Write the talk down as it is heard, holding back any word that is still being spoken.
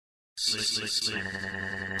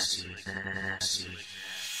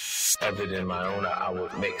Other than my own, I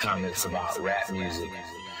would make comments about rap music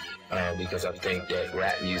because I think that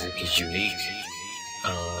rap music is unique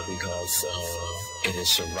because it has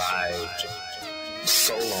survived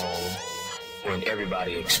so long when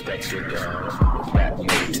everybody expected rap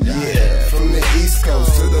music to die. Yeah, from the East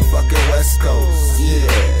Coast to the fucking West Coast.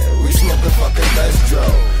 Yeah, we smoke the fucking best dro.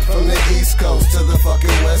 From the East Coast to the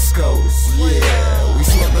fucking West Coast. Yeah, we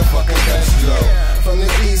smoke the fucking best dro. From the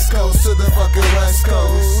East Coast to the fucking West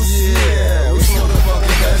Coast. Yeah, we smoke the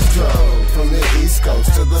fucking best dro. From the East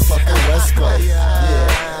Coast to the fucking West Coast.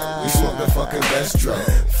 Yeah, we smoke the fucking best dro.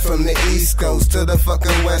 From the East Coast to the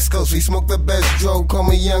fucking West Coast, we smoke the best dro. Call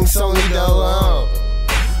me Young Sone though.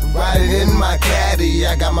 Riding in my caddy,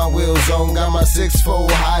 I got my wheels on, got my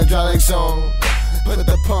 6-4 hydraulics on. Put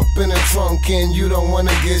the pump in the trunk and you don't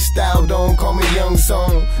wanna get styled, don't call me Young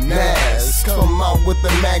Sone. Mask, come out with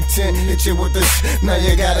the Mac 10, hit you with the now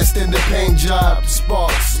you gotta stand the paint job.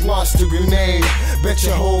 Sparkz, launched a grenade, bet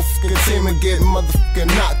your whole fucking team will get motherfucking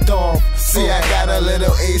knocked off. See, I got a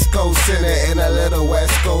little East Coast in it and a little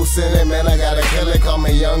West Coast in it, man, I gotta kill it, call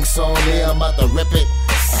me Young Sone, yeah, I'm about to rip it.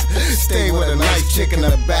 Stay with a nice chick in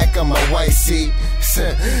the back of my white seat.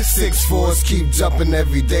 6'4s keep jumping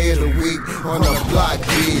every day of the week on the block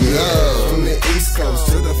beat. Yeah, from the East Coast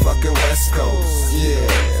to the fucking West Coast.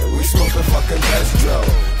 Yeah, we smoke the fucking best dro.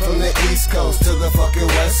 From the East Coast to the fucking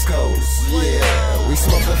West Coast. Yeah, we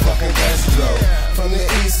smoke the fucking best dro. From the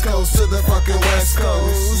East Coast to the fucking West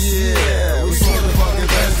Coast. Yeah, we smoke the fucking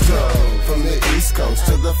best dro. From the East Coast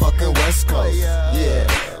to the fucking West Coast. Yeah.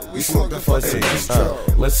 We smoke the fucking best dro.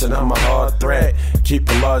 Listen, I'm a hard threat. Keep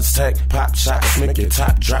a large tech, pop shots, make your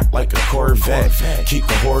top drop like a Corvette. Keep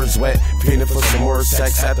the whores wet, peanut for some more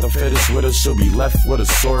sex. At the fittest with her, she'll be left with a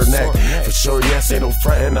sore neck. For sure, yes, ain't no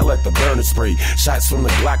frontin', I let the burner spray. Shots from the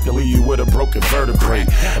Glock to leave you with a broken vertebrae.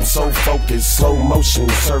 I'm so focused, slow motion,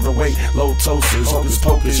 serving weight, low toasters, hocus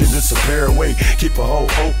pocus, you disappear away. Keep a hole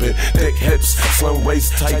open, thick hips, slim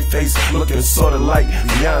waist, tight face, looking sorta like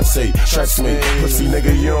Beyonce. Trust me, pussy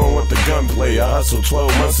nigga, you don't want the gunplay. I hustle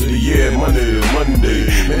 12 months of the year, Monday to Monday.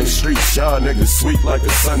 In the streets, y'all niggas sweet like a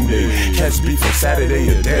Sunday. Catch beef on Saturday,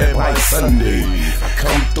 or dead by Sunday. I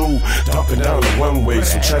come through, dumping down the one way.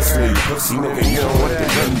 So trust me, pussy nigga, you don't want the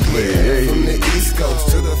gunplay. Hey. From the East Coast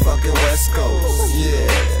to the fucking West Coast.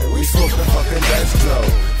 Yeah, we smoke the fucking best dro.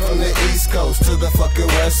 From the East Coast to the fucking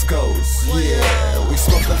West Coast. Yeah, we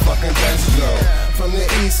smoke the fucking best dro. From the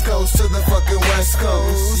East Coast to the fucking West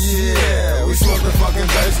Coast. Yeah, we smoke the fucking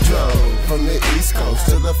best dro. From the East Coast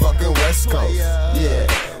to the fucking West Coast.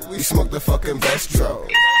 Yeah, we smoke the fucking best dro.